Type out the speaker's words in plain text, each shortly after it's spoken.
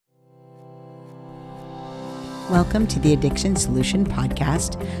Welcome to the Addiction Solution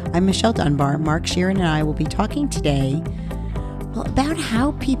Podcast. I'm Michelle Dunbar. Mark Sheeran and I will be talking today about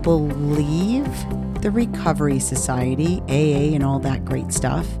how people leave the Recovery Society, AA and all that great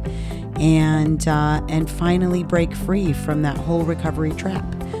stuff, and finally break free from that whole recovery trap.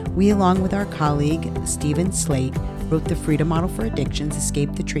 We, along with our colleague, Stephen Slate, wrote the Freedom Model for Addictions,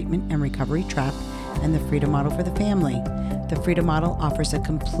 Escape the Treatment and Recovery Trap, and the Freedom Model for the Family. The Freedom Model offers a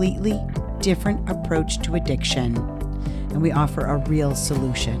completely different approach to addiction, and we offer a real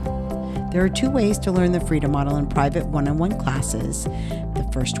solution. There are two ways to learn the Freedom Model in private one-on-one classes. The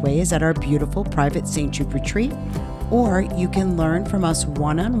first way is at our beautiful private St. Jude retreat, or you can learn from us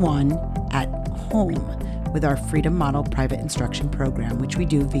one-on-one at home with our Freedom Model private instruction program, which we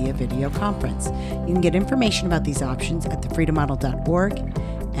do via video conference. You can get information about these options at thefreedommodel.org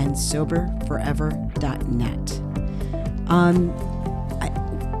and soberforever.net.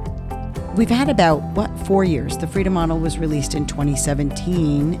 We've had about, 4 years? The Freedom Model was released in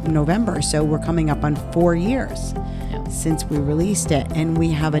 2017, November, so we're coming up on 4 years since we released it. And we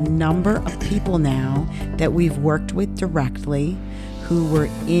have a number of people now that we've worked with directly who were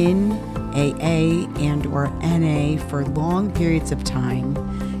in AA and or NA for long periods of time,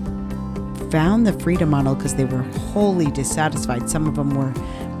 found the Freedom Model because they were wholly dissatisfied. Some of them were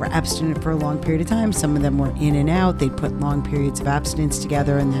abstinent for a long period of time. Some of them were in and out. They'd put long periods of abstinence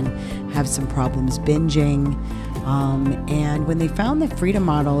together and then have some problems binging. And when they found the Freedom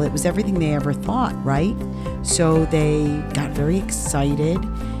Model, it was everything they ever thought, right? So they got very excited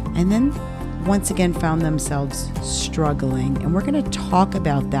and then once again found themselves struggling. And we're going to talk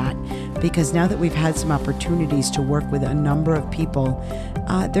about that because now that we've had some opportunities to work with a number of people,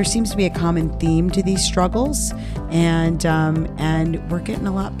 there seems to be a common theme to these struggles, and we're getting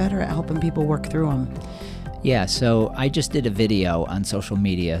a lot better at helping people work through them. Yeah, so I just did a video on social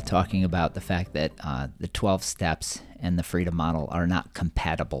media talking about the fact that the 12 steps and the Freedom Model are not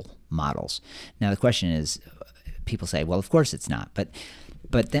compatible models. Now the question is, people say, well, of course it's not, but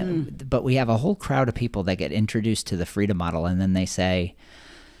we have a whole crowd of people that get introduced to the Freedom Model and then they say,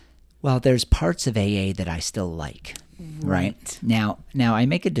 well, there's parts of AA that I still like. Right. Now I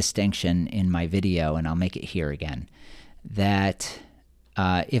make a distinction in my video, and I'll make it here again, that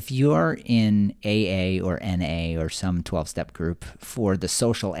if you're in AA or NA or some 12-step group for the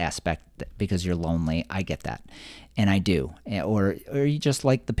social aspect because you're lonely, I get that. And I do. Or you just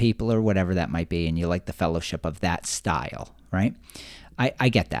like the people or whatever that might be, and you like the fellowship of that style, right? I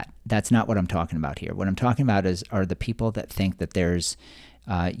get that. That's not what I'm talking about here. What I'm talking about are the people that think that there's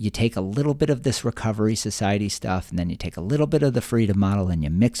you take a little bit of this Recovery Society stuff, and then you take a little bit of the Freedom Model, and you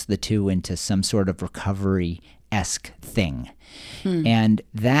mix the two into some sort of recovery-esque thing. And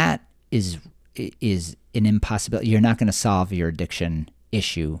that is an impossibility. You're not going to solve your addiction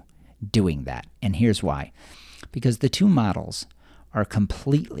issue doing that. And here's why. Because the two models are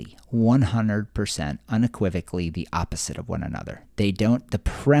completely, 100%, unequivocally the opposite of one another. The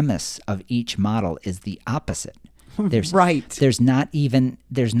premise of each model is the opposite. There's not even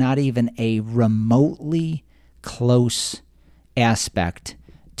a remotely close aspect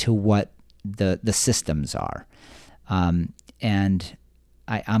to what the systems are, and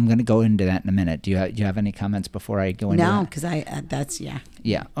I'm going to go into that in a minute. Do you have any comments before I go into that? No, because yeah.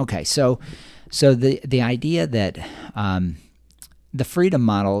 Okay, so the idea that the Freedom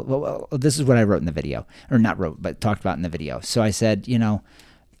Model. Well, this is what I wrote in the video, or not wrote, but talked about in the video. So I said,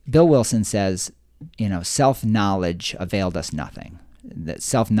 Bill Wilson says, self-knowledge availed us nothing. That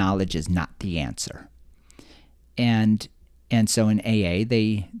self-knowledge is not the answer. And so in AA,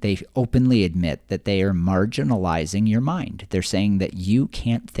 they openly admit that they are marginalizing your mind. They're saying that you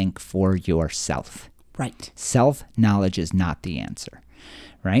can't think for yourself. Right. Self-knowledge is not the answer,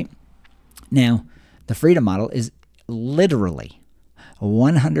 right? Now, the Freedom Model is literally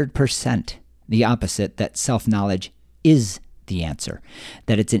 100% the opposite, that self-knowledge is the answer,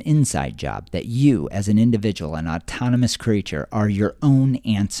 that it's an inside job, that you as an individual, an autonomous creature, are your own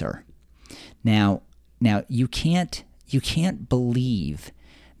answer. Now you can't believe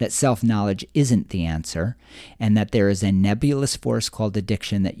that self-knowledge isn't the answer and that there is a nebulous force called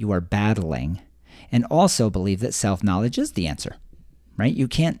addiction that you are battling, and also believe that self-knowledge is the answer. Right? You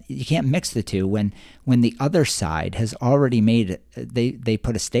can't mix the two when the other side has already made it. They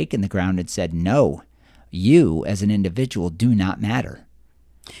put a stake in the ground and said, no, you as an individual do not matter.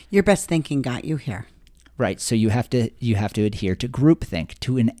 Your best thinking got you here. Right. So you have to adhere to groupthink,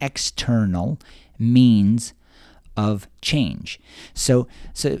 to an external means of change. So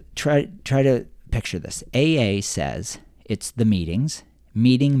try to picture this. AA says it's the meetings.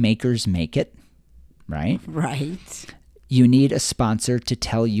 Meeting makers make it. Right? Right. You need a sponsor to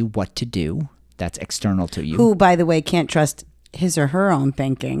tell you what to do. that's external to you. Who, by the way, can't trust his or her own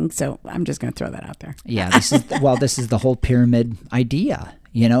thinking. So I'm just going to throw that out there. Yeah, this is the whole pyramid idea.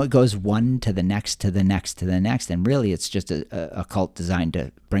 You know, it goes one to the next, to the next, to the next, and really it's just a cult designed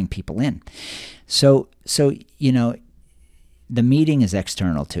to bring people in. So you know, the meeting is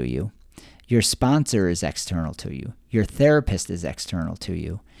external to you. Your sponsor is external to you. Your therapist is external to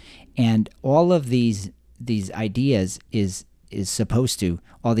you. And all of these ideas is supposed to,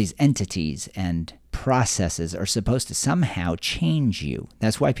 all these entities and processes are supposed to somehow change you.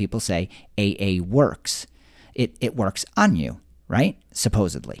 That's why people say AA works. It works on you, right?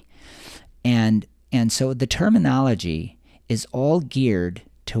 Supposedly. And so the terminology is all geared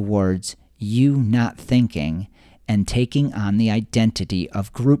towards you not thinking and taking on the identity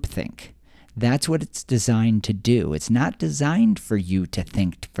of groupthink. That's what it's designed to do. It's not designed for you to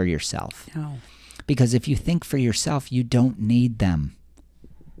think for yourself. No. Because if you think for yourself, you don't need them.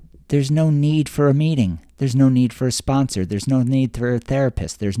 There's no need for a meeting. There's no need for a sponsor. There's no need for a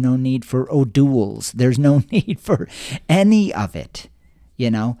therapist. There's no need for O'Douls. There's no need for any of it.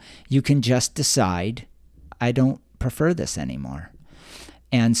 You know, you can just decide, I don't prefer this anymore.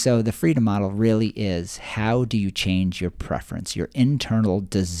 And so the freedom model really is, how do you change your preference, your internal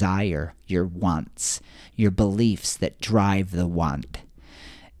desire, your wants, your beliefs that drive the want?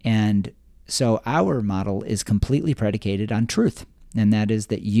 And so our model is completely predicated on truth. And that is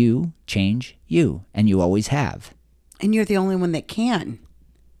that you change you, and you always have. And you're the only one that can.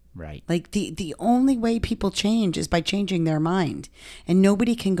 Right. Like the only way people change is by changing their mind. And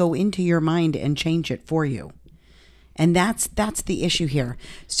nobody can go into your mind and change it for you. And that's the issue here.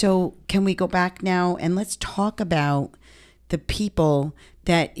 So can we go back now and let's talk about the people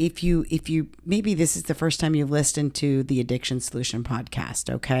that if you maybe this is the first time you've listened to the Addiction Solution podcast,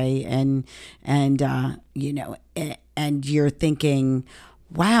 okay? And you know, and you're thinking,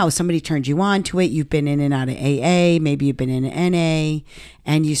 wow, somebody turned you on to it. You've been in and out of AA, maybe you've been in NA,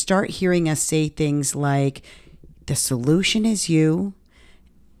 and you start hearing us say things like, the solution is you.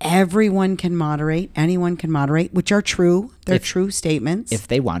 Everyone can moderate. Anyone can moderate, which are true. They're true statements. If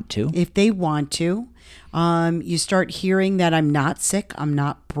they want to. If they want to. You start hearing that I'm not sick. I'm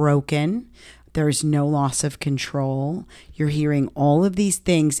not broken. There's no loss of control. You're hearing all of these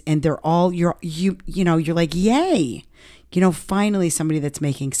things, and they're all, you're like, yay. You know, finally somebody that's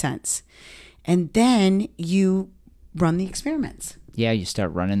making sense. And then you run the experiments. Yeah, you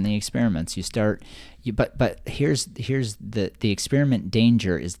start running the experiments. But here's the experiment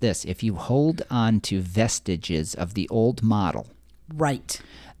danger is this. If you hold on to vestiges of the old model, right,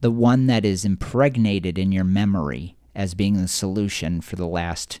 the one that is impregnated in your memory as being the solution for the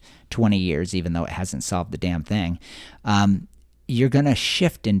last 20 years, even though it hasn't solved the damn thing, you're going to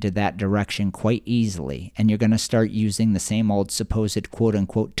shift into that direction quite easily, and you're going to start using the same old supposed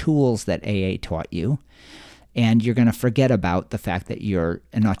quote-unquote tools that AA taught you. And you're going to forget about the fact that you're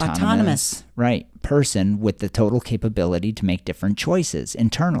an autonomous right, person with the total capability to make different choices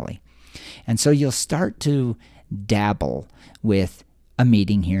internally. And so you'll start to dabble with a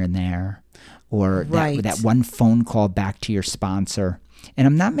meeting here and there, or that one phone call back to your sponsor. And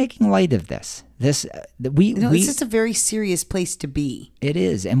I'm not making light of this. This is a very serious place to be. It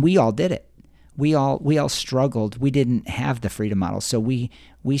is, and we all did it. We all struggled. We didn't have the freedom model, so we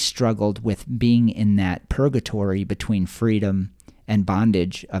struggled with being in that purgatory between freedom and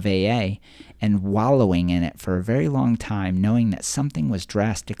bondage of AA and wallowing in it for a very long time, knowing that something was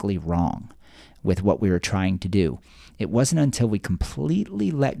drastically wrong with what we were trying to do. It wasn't until we completely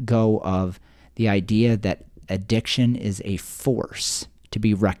let go of the idea that addiction is a force to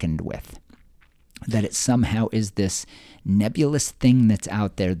be reckoned with, that it somehow is this nebulous thing that's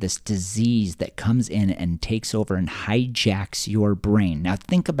out there, this disease that comes in and takes over and hijacks your brain. Now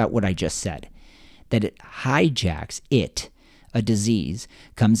think about what I just said, that it hijacks a disease,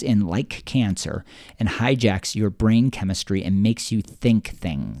 comes in like cancer and hijacks your brain chemistry and makes you think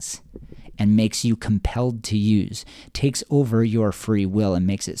things and makes you compelled to use, takes over your free will and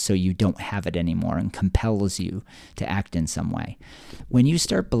makes it so you don't have it anymore and compels you to act in some way. When you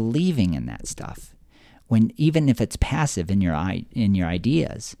start believing in that stuff, even if it's passive in your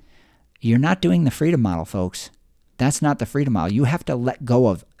ideas, you're not doing the freedom model, folks. That's not the freedom model. You have to let go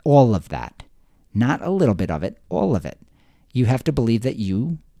of all of that. Not a little bit of it, all of it. You have to believe that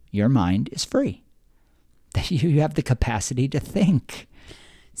your mind is free, that you have the capacity to think.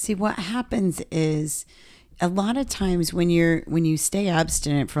 See, what happens is a lot of times when you stay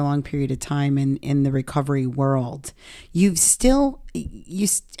abstinent for a long period of time in the recovery world, you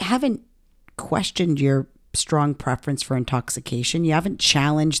haven't questioned your strong preference for intoxication. You haven't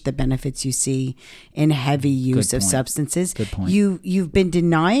challenged the benefits you see in heavy use of substances. Good point. You've been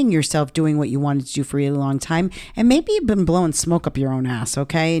denying yourself doing what you wanted to do for a really long time, and maybe you've been blowing smoke up your own ass,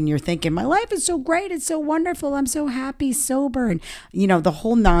 okay? And you're thinking, my life is so great, it's so wonderful, I'm so happy, sober, and the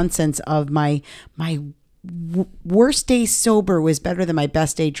whole nonsense of my worst day sober was better than my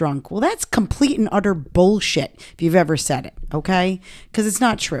best day drunk. Well, that's complete and utter bullshit if you've ever said it, okay? Because it's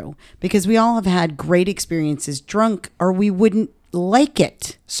not true. Because we all have had great experiences drunk, or we wouldn't like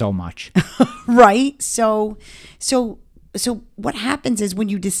it so much. Right? So what happens is when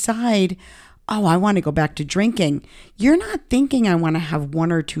you decide, oh, I want to go back to drinking, you're not thinking I want to have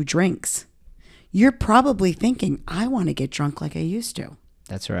 1 or 2 drinks. You're probably thinking, I want to get drunk like I used to.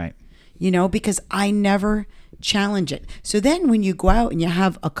 That's right. Because I never challenge it. So then when you go out and you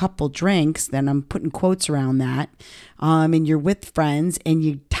have a couple drinks, then I'm putting quotes around that, and you're with friends and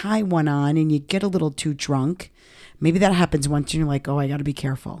you tie one on and you get a little too drunk. Maybe that happens once and you're like, oh, I got to be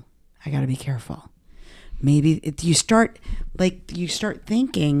careful. Maybe you start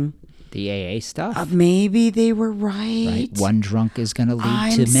thinking, the AA stuff. Maybe they were right. One drunk is going to lead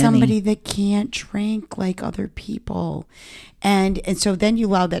to many. I'm somebody that can't drink like other people. And so then you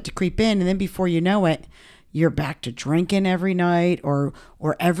allow that to creep in. And then before you know it, you're back to drinking every night, or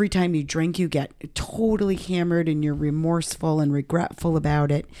every time you drink, you get totally hammered and you're remorseful and regretful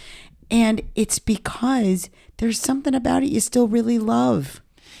about it. And it's because there's something about it you still really love.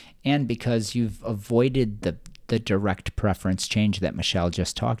 And because you've avoided the direct preference change that Michelle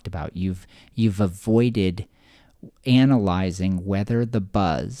just talked about. You've avoided analyzing whether the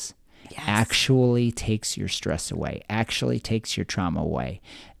buzz actually takes your stress away, actually takes your trauma away,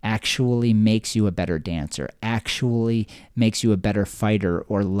 actually makes you a better dancer, actually makes you a better fighter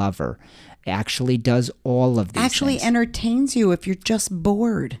or lover, actually does all of these actually things. Entertains you if you're just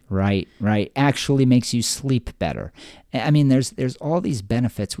bored. Right. Actually makes you sleep better. I mean, there's all these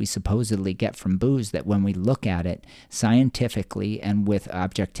benefits we supposedly get from booze that when we look at it scientifically and with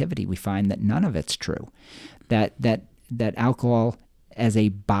objectivity, we find that none of it's true. That alcohol as a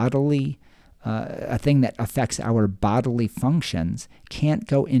bodily a thing that affects our bodily functions can't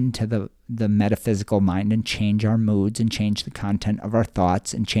go into the metaphysical mind and change our moods and change the content of our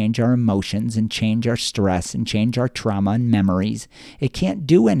thoughts and change our emotions and change our stress and change our trauma and memories. It can't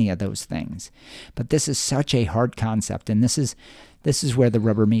do any of those things. But this is such a hard concept, and this is where the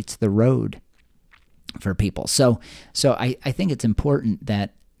rubber meets the road for people. So I think it's important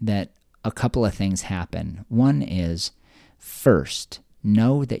that a couple of things happen. One is, first,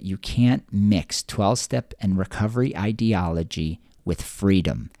 know that you can't mix 12-step and recovery ideology with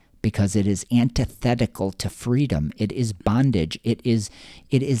freedom, because it is antithetical to freedom. It is bondage. It is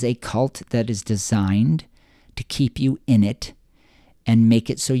a cult that is designed to keep you in it and make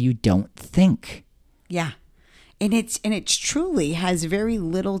it so you don't think. Yeah. And it's truly has very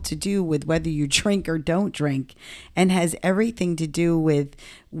little to do with whether you drink or don't drink, and has everything to do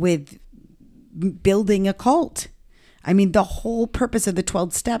with building a cult. I mean, the whole purpose of the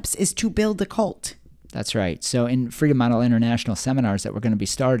 12 steps is to build a cult. That's right. So in Freedom Model International seminars that we're going to be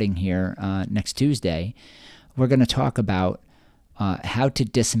starting here next Tuesday, we're going to talk about how to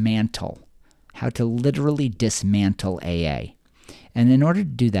literally dismantle AA. And in order to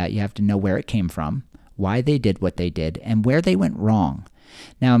do that, you have to know where it came from, why they did what they did, and where they went wrong.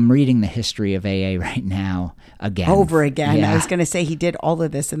 Now, I'm reading the history of AA right now again. Over again. Yeah. I was going to say he did all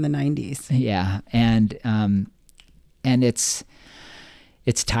of this in the 90s. Yeah. And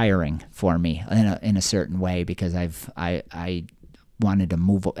it's tiring for me in a certain way, because I wanted to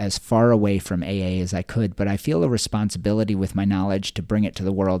move as far away from AA as I could, but I feel a responsibility with my knowledge to bring it to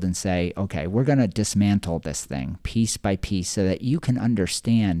the world and say, okay, we're going to dismantle this thing piece by piece so that you can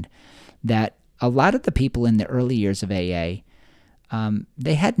understand that a lot of the people in the early years of AA,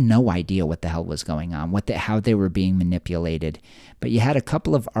 they had no idea what the hell was going on, how they were being manipulated. But you had a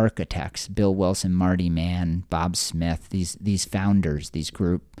couple of architects, Bill Wilson, Marty Mann, Bob Smith, these founders, these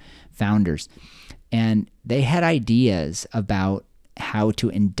group founders, and they had ideas about how to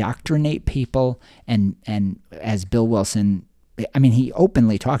indoctrinate people. And as Bill Wilson, I mean, he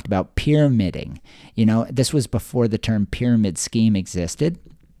openly talked about pyramiding. This was before the term pyramid scheme existed,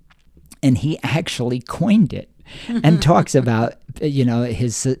 and he actually coined it. And talks about,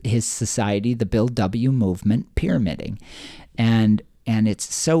 his society, the Bill W. movement, pyramiding. And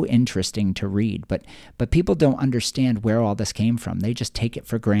it's so interesting to read, but people don't understand where all this came from. They just take it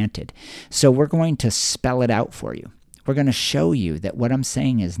for granted. So we're going to spell it out for you. We're going to show you that what I'm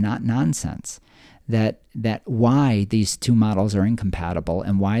saying is not nonsense, that why these two models are incompatible,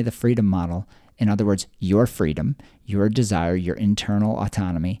 and why the freedom model, in other words, your freedom, your desire, your internal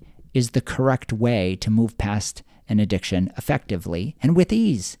autonomy, is the correct way to move past an addiction effectively and with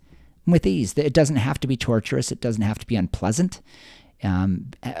ease. With ease. It doesn't have to be torturous. It doesn't have to be unpleasant.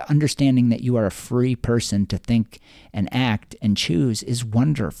 Understanding that you are a free person to think and act and choose is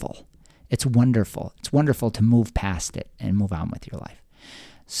wonderful. It's wonderful. It's wonderful to move past it and move on with your life.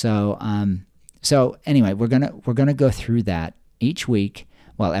 So anyway, we're gonna go through that each week,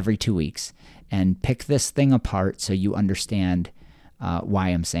 well, every 2 weeks, and pick this thing apart so you understand why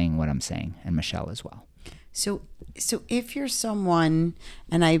I'm saying what I'm saying, and Michelle as well. So if you're someone,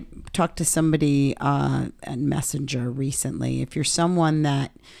 and I talked to somebody on Messenger recently, if you're someone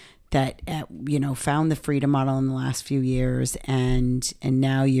that found the freedom model in the last few years, and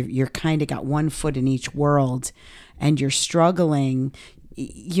now you're kind of got one foot in each world, and you're struggling,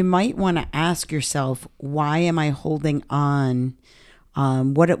 you might want to ask yourself, why am I holding on?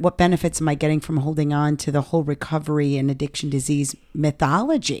 What benefits am I getting from holding on to the whole recovery and addiction disease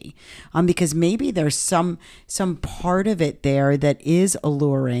mythology? Because maybe there's some part of it there that is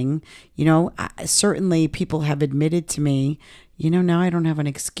alluring. Certainly people have admitted to me, now I don't have an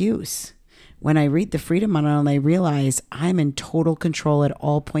excuse. When I read the Freedom Model and I realize I'm in total control at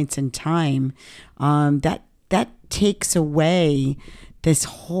all points in time, that takes away this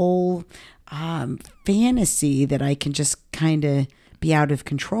whole fantasy that I can just kind of be out of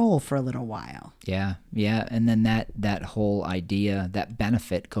control for a little while. Yeah. And then that whole idea, that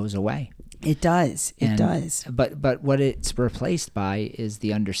benefit goes away. It does. It does. But what it's replaced by is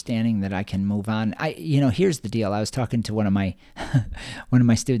the understanding that I can move on. Here's the deal. I was talking to one of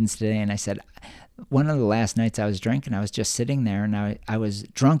my students today, and I said, one of the last nights I was drinking, I was just sitting there, and I was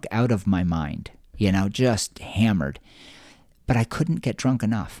drunk out of my mind, just hammered. But I couldn't get drunk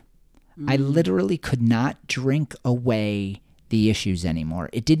enough. I literally could not drink away the issues anymore.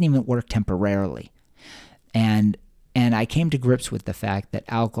 It didn't even work temporarily. And I came to grips with the fact that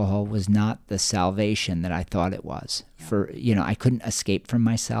alcohol was not the salvation that I thought it was. I couldn't escape from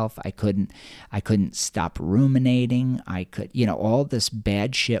myself. I couldn't stop ruminating. All this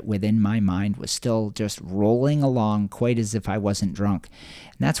bad shit within my mind was still just rolling along quite as if I wasn't drunk.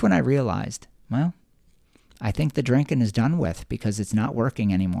 And that's when I realized, well, I think the drinking is done with because it's not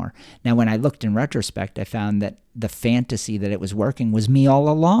working anymore. Now, when I looked in retrospect, I found that the fantasy that it was working was me all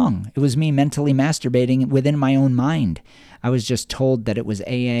along. It was me mentally masturbating within my own mind. I was just told that it was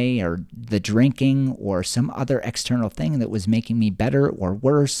AA or the drinking or some other external thing that was making me better or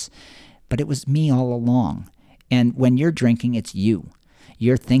worse, but it was me all along. And when you're drinking, it's you.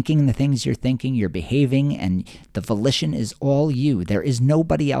 You're thinking the things you're thinking, you're behaving, and the volition is all you. There is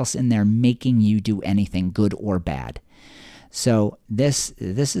nobody else in there making you do anything good or bad. So this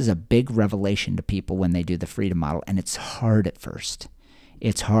is a big revelation to people when they do the Freedom Model, and it's hard at first.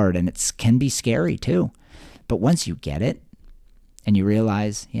 It's hard, and it can be scary too. But once you get it, and you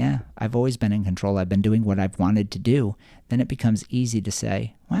realize, yeah, I've always been in control, I've been doing what I've wanted to do, then it becomes easy to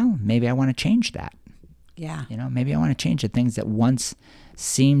say, well, maybe I want to change that. Yeah. Maybe I want to change the things that once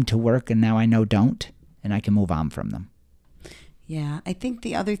seemed to work and now I know don't, and I can move on from them. Yeah. I think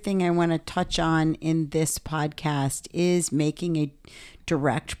the other thing I want to touch on in this podcast is making a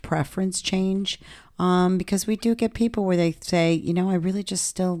direct preference change. Because we do get people where they say, I really just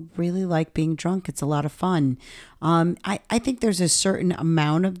still really like being drunk. It's a lot of fun. I think there's a certain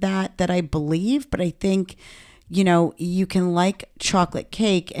amount of that I believe, but I think you can like chocolate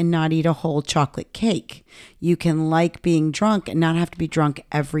cake and not eat a whole chocolate cake. You can like being drunk and not have to be drunk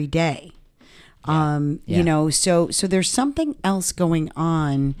every day. So there's something else going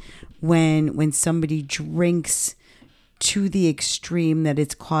on when somebody drinks to the extreme that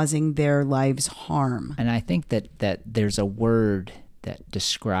it's causing their lives harm. And I think that there's a word that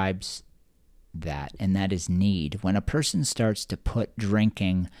describes that, and that is need. When a person starts to put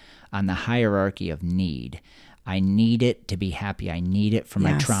drinking on the hierarchy of need, I need it to be happy. I need it for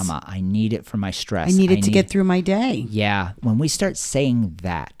my trauma. I need it for my stress. I need it to get through my day. Yeah. When we start saying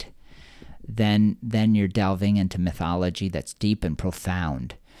that, then you're delving into mythology that's deep and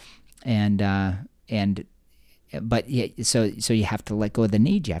profound. So you have to let go of the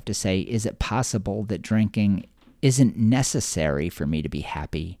need. You have to say, is it possible that drinking isn't necessary for me to be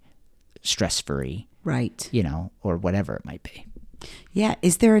happy, stress-free? Right. Or whatever it might be. Yeah.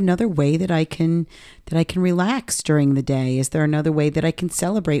 Is there another way that I can relax during the day? Is there another way that I can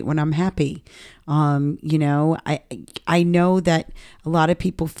celebrate when I'm happy? I know that a lot of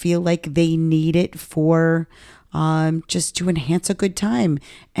people feel like they need it for just to enhance a good time.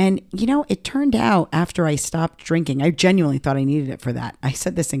 And, it turned out after I stopped drinking, I genuinely thought I needed it for that. I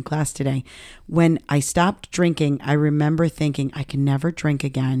said this in class today. When I stopped drinking, I remember thinking I can never drink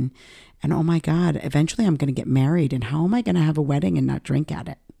again. And oh my God, eventually I'm going to get married. And how am I going to have a wedding and not drink at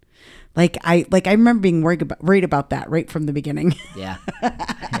it? I remember being worried about that right from the beginning. Yeah.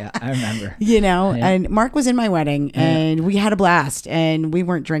 Yeah, I remember. Yeah. Yeah. And Mark was in my wedding and we had a blast and we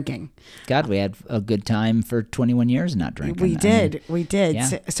weren't drinking. God, we had a good time for 21 years not drinking. We did.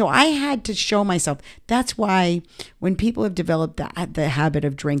 Yeah. So I had to show myself. That's why when people have developed the habit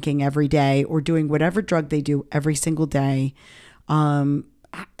of drinking every day or doing whatever drug they do every single day,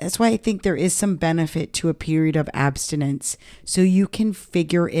 that's why I think there is some benefit to a period of abstinence, so you can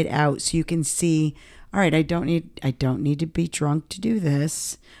figure it out. So you can see, all right, I don't need to be drunk to do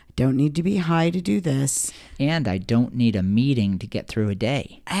this. I don't need to be high to do this. And I don't need a meeting to get through a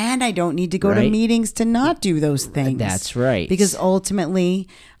day. And I don't need to go to meetings to not do those things. That's right. Because ultimately,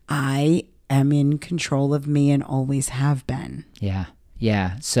 I am in control of me and always have been. Yeah.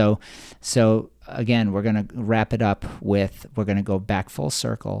 Yeah. So again, we're going to wrap it up with, we're going to go back full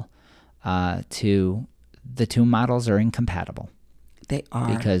circle to the two models are incompatible. They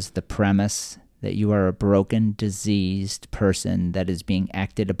are. Because the premise that you are a broken, diseased person that is being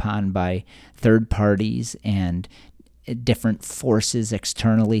acted upon by third parties and different forces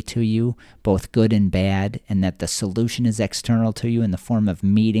externally to you, both good and bad, and that the solution is external to you in the form of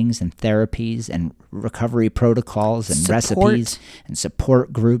meetings and therapies and recovery protocols and recipes and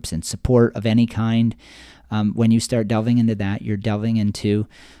support groups and support of any kind. When you start delving into that, you're delving into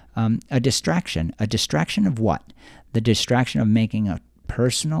a distraction. A distraction of what? The distraction of making a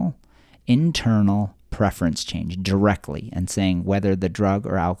personal, internal preference change directly and saying whether the drug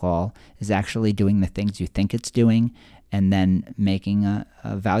or alcohol is actually doing the things you think it's doing, and then making a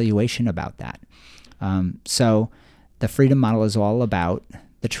evaluation about that. So the freedom model is all about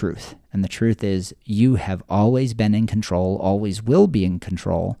the truth. And the truth is you have always been in control, always will be in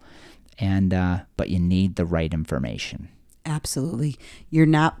control, and but you need the right information. Absolutely. You're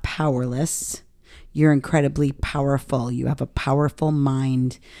not powerless. You're incredibly powerful. You have a powerful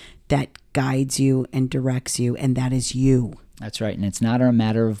mind that guides you and directs you, and that is you. That's right. And it's not a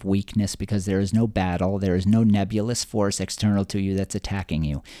matter of weakness, because there is no battle. There is no nebulous force external to you that's attacking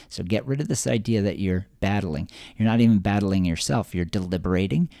you. So get rid of this idea that you're battling. You're not even battling yourself. You're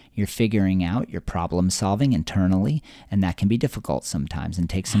deliberating. You're figuring out. You're problem solving internally. And that can be difficult sometimes and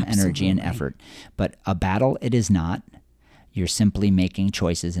take some energy and effort. But a battle, it is not. You're simply making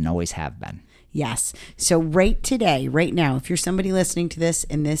choices and always have been. Yes. So right today, right now, if you're somebody listening to this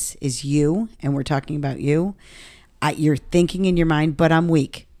and this is you and we're talking about you, you're thinking in your mind, but I'm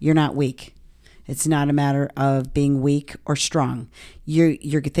weak. You're not weak. It's not a matter of being weak or strong.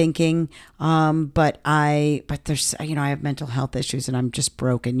 You're thinking, but there's, I have mental health issues and I'm just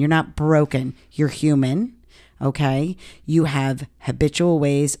broken. You're not broken. You're human. Okay. You have habitual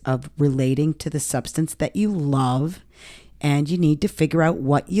ways of relating to the substance that you love, and you need to figure out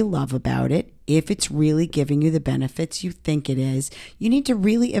what you love about it. If it's really giving you the benefits you think it is, you need to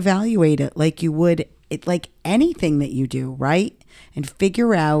really evaluate it like you would like anything that you do, right? And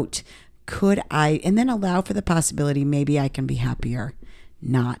figure out, and then allow for the possibility, maybe I can be happier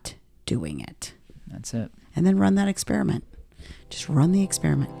not doing it. That's it. And then run that experiment. Just run the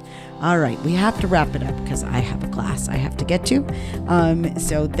experiment. All right, we have to wrap it up because I have a class I have to get to.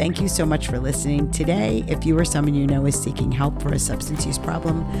 So thank you so much for listening today. If you or someone you know is seeking help for a substance use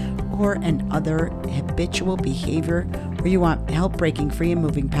problem or an other habitual behavior, or you want help breaking free and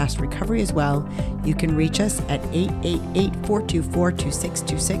moving past recovery as well, you can reach us at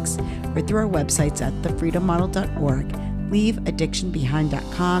 888-424-2626 or through our websites at thefreedommodel.org,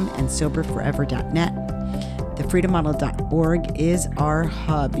 leaveaddictionbehind.com, and soberforever.net. Thefreedommodel.org is our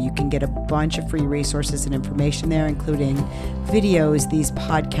hub. You can get a bunch of free resources and information there, including videos, these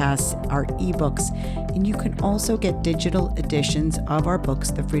podcasts, our ebooks, and you can also get digital editions of our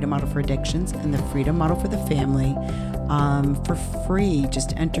books, The Freedom Model for Addictions and The Freedom Model for the Family, for free.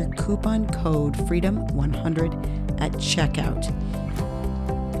 Just enter coupon code FREEDOM100 at checkout.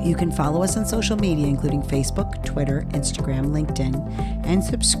 You can follow us on social media, including Facebook, Twitter, Instagram, LinkedIn, and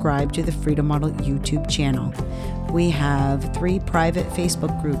subscribe to the Freedom Model YouTube channel. We have 3 private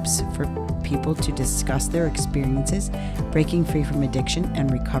Facebook groups for people to discuss their experiences breaking free from addiction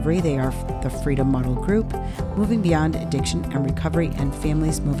and recovery. They are the Freedom Model Group, Moving Beyond Addiction and Recovery, and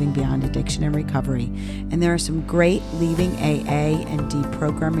Families Moving Beyond Addiction and Recovery. And there are some great Leaving AA and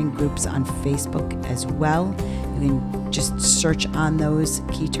Deprogramming groups on Facebook as well. You can just search on those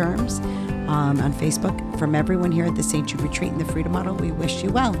key terms on Facebook. From everyone here at the St. Jude Retreat and the Freedom Model, we wish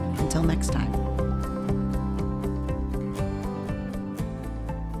you well. Until next time.